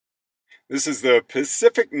This is the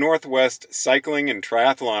Pacific Northwest Cycling and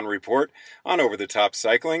Triathlon Report on Over the Top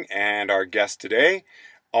Cycling, and our guest today.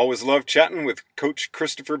 Always love chatting with Coach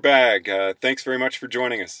Christopher Bagg. Thanks very much for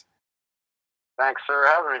joining us. Thanks for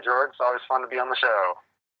having me, George. It's always fun to be on the show.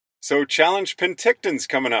 So, Challenge Penticton's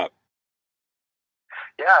coming up.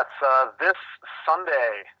 Yeah, it's this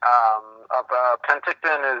Sunday.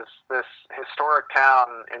 Penticton is this historic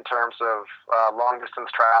town in terms of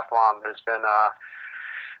long-distance triathlon. There's been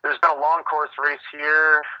a long course race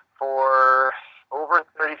here for over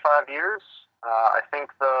 35 years. I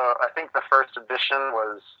think the first edition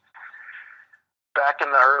was back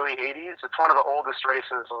in the early 80s. It's one of the oldest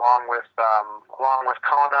races, along with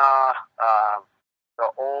Kona, the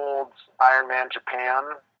old Ironman Japan.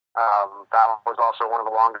 That was also one of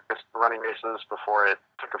the longest running races before it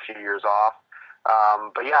took a few years off.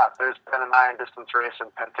 But yeah, there's been an iron distance race in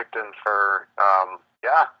Penticton for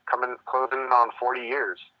closing on 40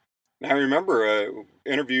 years. Now, I remember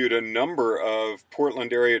interviewed a number of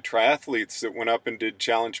Portland area triathletes that went up and did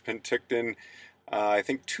Challenge Penticton, I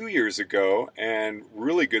think 2 years ago, and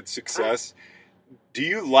really good success. Do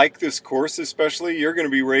you like this course especially? You're going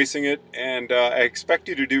to be racing it, and I expect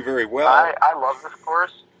you to do very well. I love this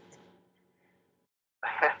course.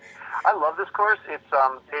 I love this course. It's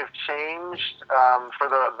they've changed for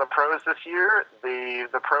the pros this year.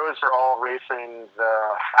 The pros are all racing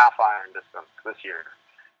the half iron distance this year.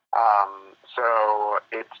 So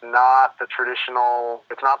it's not the traditional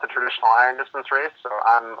iron distance race. So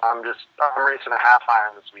I'm racing a half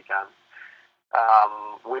iron this weekend,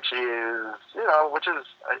 which is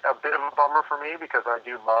a bit of a bummer for me because I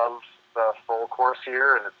do love the full course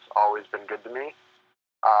here and it's always been good to me.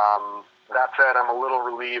 That said, I'm a little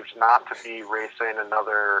relieved not to be racing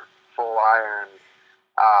another full iron.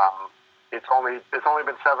 It's only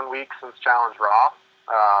been 7 weeks since Challenge Roth.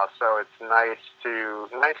 So it's nice to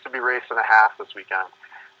be racing a half this weekend.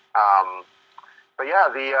 But yeah,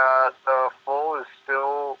 the full is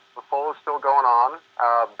still going on.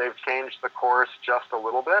 They've changed the course just a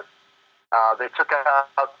little bit. They took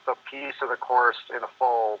out the piece of the course in a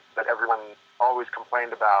full that everyone always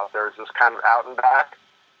complained about. There's this kind of out and back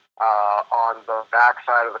on the back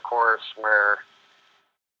side of the course where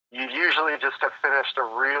you usually just have finished a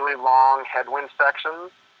really long headwind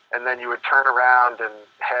section, and then you would turn around and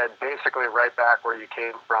head basically right back where you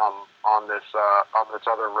came from on this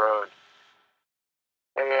other road.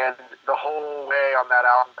 And the whole way on that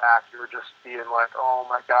out and back, you were just being like, "Oh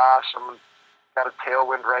my gosh, I'm got a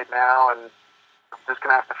tailwind right now, and I'm just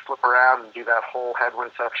gonna have to flip around and do that whole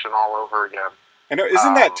headwind section all over again." I know,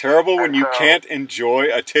 isn't that terrible when you can't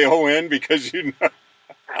enjoy a tailwind because you know?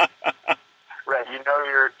 Right, you know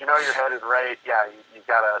your head is right. Yeah, you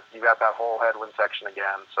got that whole headwind section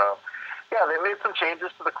again. So, yeah, they made some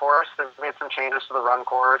changes to the course. They've made some changes to the run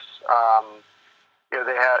course.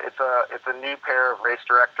 It's a new pair of race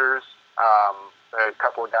directors. A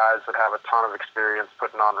couple of guys that have a ton of experience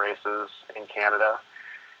putting on races in Canada.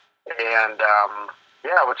 And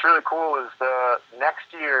what's really cool is the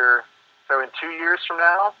next year. So in 2 years from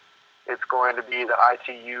now, it's going to be the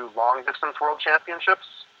ITU Long Distance World Championships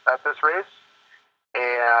at this race.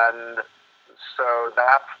 And so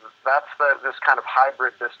that's this kind of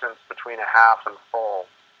hybrid distance between a half and full,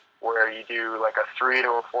 where you do like a 3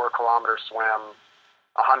 to a 4 kilometer swim,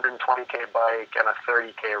 120K bike, and a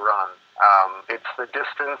 30K run. It's the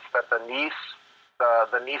distance that the Nice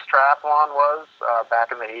triathlon was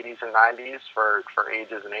back in the 80s and 90s for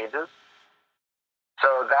ages and ages.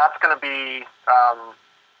 So that's going to be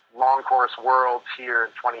Long Course Worlds here in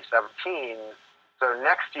 2017. So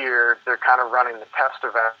next year they're kind of running the test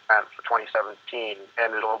event for 2017,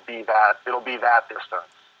 and it'll be that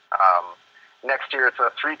distance. Next year it's a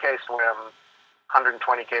 3K swim,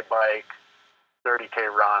 120K bike, 30K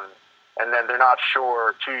run, and then they're not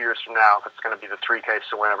sure 2 years from now if it's going to be the 3K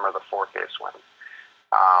swim or the 4K swim.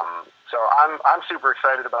 So I'm super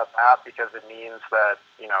excited about that because it means that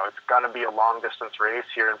it's going to be a long distance race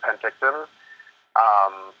here in Penticton.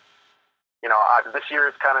 This year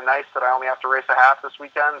it's kind of nice that I only have to race a half this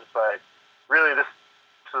weekend, but really this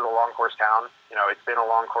is a long course town. It's been a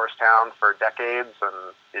long course town for decades,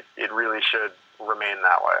 and it really should remain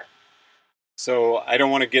that way. So I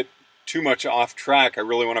don't want to get too much off track. I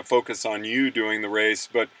really want to focus on you doing the race,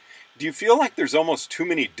 but do you feel like there's almost too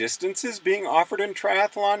many distances being offered in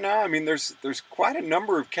triathlon now? I mean, there's quite a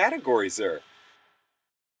number of categories there.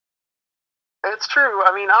 It's true.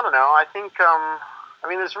 I mean, I don't know. I think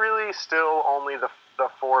there's really still only the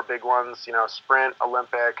four big ones. Sprint,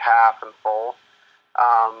 Olympic, half, and full.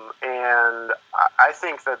 And I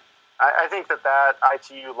think that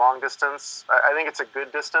ITU long distance. I think it's a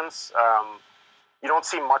good distance. you don't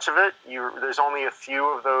see much of it. There's only a few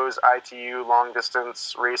of those ITU long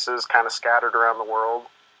distance races kind of scattered around the world.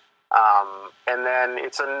 And then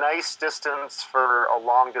it's a nice distance for a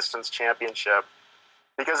long distance championship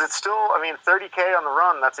because it's still, I mean, 30K on the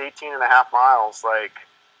run, that's 18 and a half miles. Like,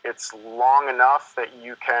 it's long enough that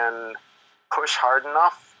you can push hard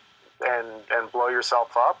enough and blow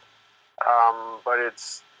yourself up. But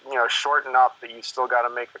it's, short enough that you still got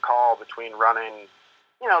to make the call between running,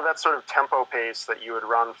 that sort of tempo pace that you would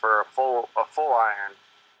run for a full iron,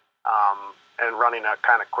 and running a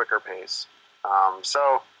kind of quicker pace.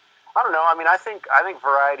 So I don't know. I mean, I think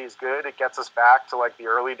variety is good. It gets us back to like the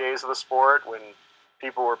early days of the sport when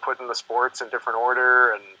people were putting the sports in different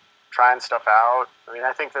order and trying stuff out. I mean,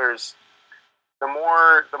 I think there's the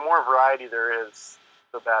more variety there is,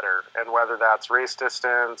 the better. And whether that's race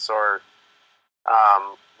distance or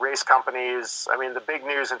race companies. I mean, the big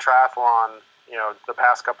news in triathlon, the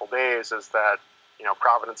past couple days is that,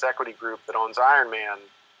 Providence Equity Group that owns Ironman,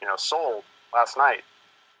 sold last night.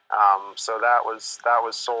 So that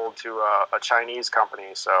was sold to a Chinese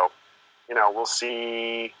company. So, we'll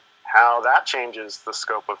see how that changes the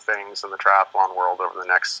scope of things in the triathlon world over the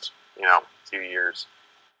next, few years.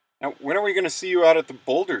 Now, when are we going to see you out at the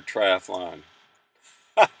Boulder Triathlon?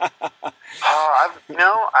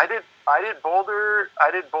 I did Boulder.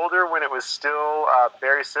 I did Boulder when it was still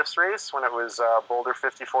Barry Siff's race, when it was Boulder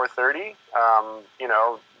 5430.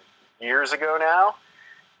 Years ago now.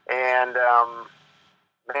 And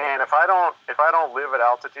man, if I don't live at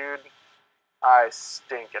altitude, I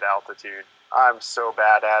stink at altitude. I'm so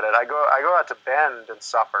bad at it. I go out to Bend and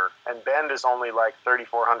suffer, and Bend is only like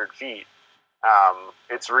 3,400 feet.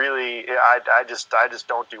 It's really, I just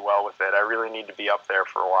don't do well with it. I really need to be up there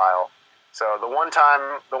for a while. So the one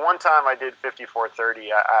time I did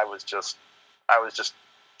 5430, I was just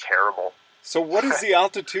terrible. So what is the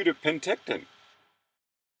altitude of Penticton?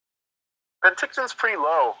 Penticton's pretty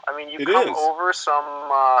low. I mean, you come over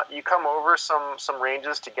some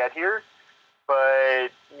ranges to get here,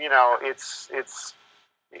 but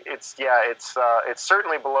it's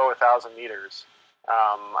certainly below 1,000 meters.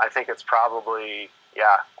 I think it's probably,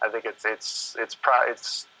 I think it's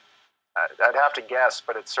I'd have to guess,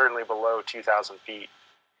 but it's certainly below 2,000 feet.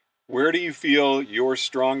 Where do you feel your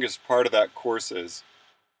strongest part of that course is?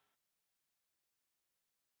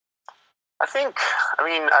 I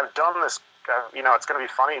mean, I've done this, it's going to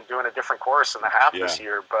be funny doing a different course in the half this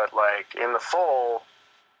year, but like in the full,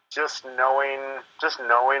 just knowing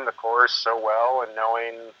the course so well and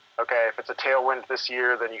knowing, okay, if it's a tailwind this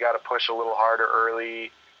year, then you got to push a little harder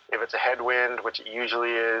early. If it's a headwind, which it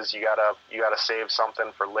usually is, you gotta save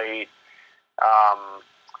something for late.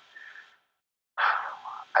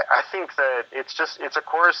 I think that it's a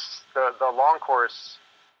course. The long course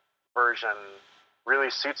version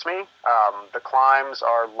really suits me. The climbs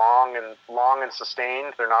are long and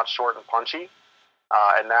sustained. They're not short and punchy,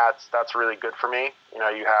 and that's really good for me.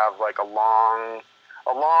 You have like a long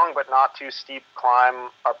but not too steep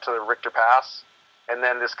climb up to the Richter Pass, and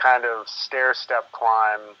then this kind of stair-step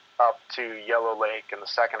climb up to Yellow Lake in the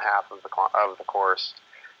second half of the course.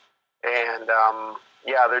 And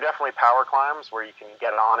they're definitely power climbs where you can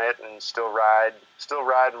get on it and still ride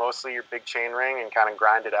mostly your big chain ring and kind of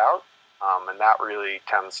grind it out. And that really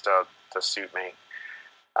tends to suit me.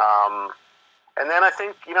 And then I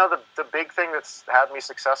think, the big thing that's had me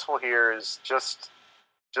successful here is just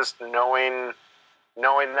knowing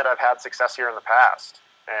that I've had success here in the past,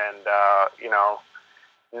 and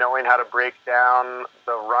knowing how to break down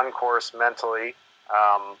the run course mentally.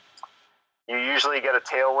 You usually get a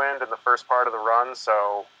tailwind in the first part of the run,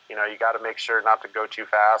 so you got to make sure not to go too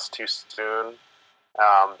fast too soon,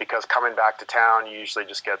 because coming back to town, you usually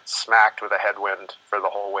just get smacked with a headwind for the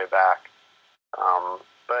whole way back.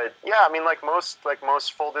 But yeah, I mean, like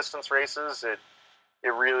most full distance races, it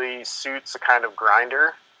really suits a kind of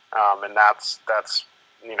grinder, and that's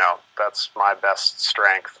my best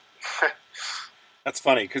strength. That's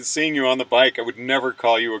funny, because seeing you on the bike, I would never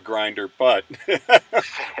call you a grinder, but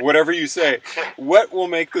whatever you say. What will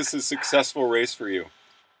make this a successful race for you?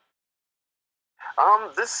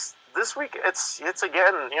 This week, it's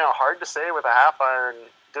again, hard to say with a half iron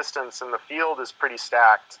distance, and the field is pretty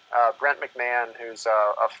stacked. Brent McMahon, who's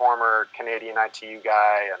a former Canadian ITU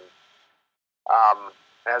guy, and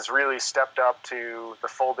has really stepped up to the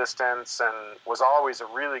full distance and was always a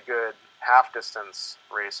really good half distance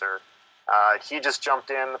racer. He just jumped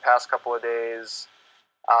in the past couple of days.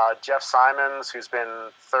 Jeff Simons, who's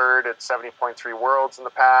been third at 70.3 Worlds in the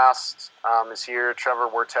past, is here. Trevor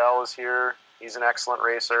Wortell is here. He's an excellent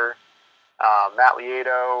racer. Matt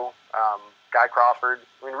Lieto, Guy Crawford.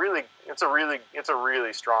 I mean, really, it's a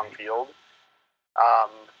really strong field. Um,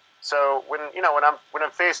 so when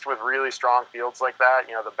I'm faced with really strong fields like that,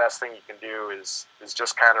 the best thing you can do is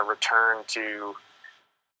just kind of return to,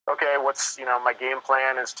 okay, my game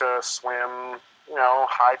plan is to swim,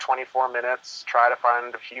 high 24 minutes, try to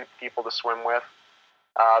find a few people to swim with.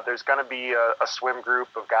 There's going to be a swim group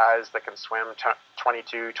of guys that can swim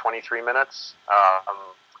 22, 23 minutes.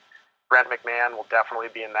 Brent McMahon will definitely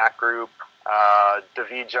be in that group.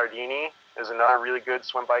 David Giardini is another really good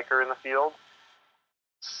swim biker in the field.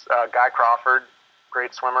 Guy Crawford,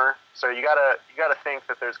 great swimmer. So you gotta think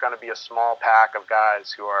that there's going to be a small pack of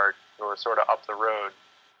guys who are sort of up the road,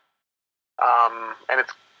 and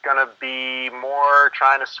it's going to be more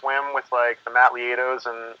trying to swim with like the Matt Lietos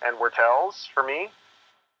and Wertels for me,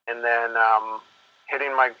 and then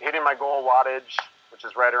hitting my goal wattage, which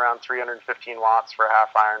is right around 315 watts for a half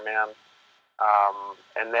Ironman,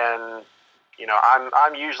 and then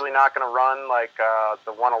I'm usually not going to run like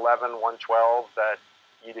the 111, 112 that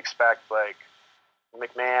you'd expect like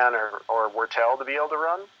McMahon or Wertel to be able to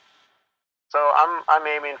run. So I'm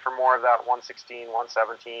aiming for more of that 116,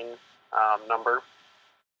 117 number.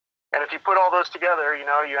 And if you put all those together,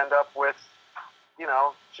 you end up with,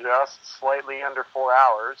 just slightly under 4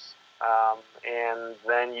 hours. And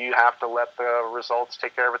then you have to let the results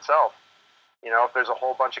take care of itself. If there's a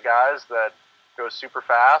whole bunch of guys that go super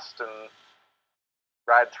fast and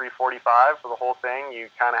ride 345 for the whole thing, you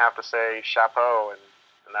kind of have to say chapeau, and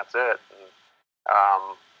that's it.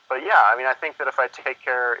 But yeah, I think that if I take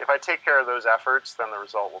care of those efforts, then the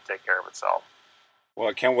result will take care of itself. Well,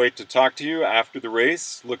 I can't wait to talk to you after the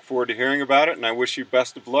race. Look forward to hearing about it, and I wish you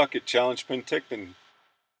best of luck at Challenge Penticton.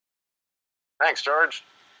 Thanks, George.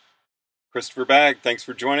 Christopher Bagg, thanks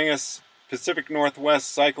for joining us. Pacific Northwest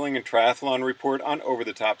Cycling and Triathlon Report on Over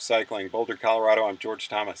the Top Cycling. Boulder, Colorado, I'm George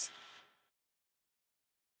Thomas.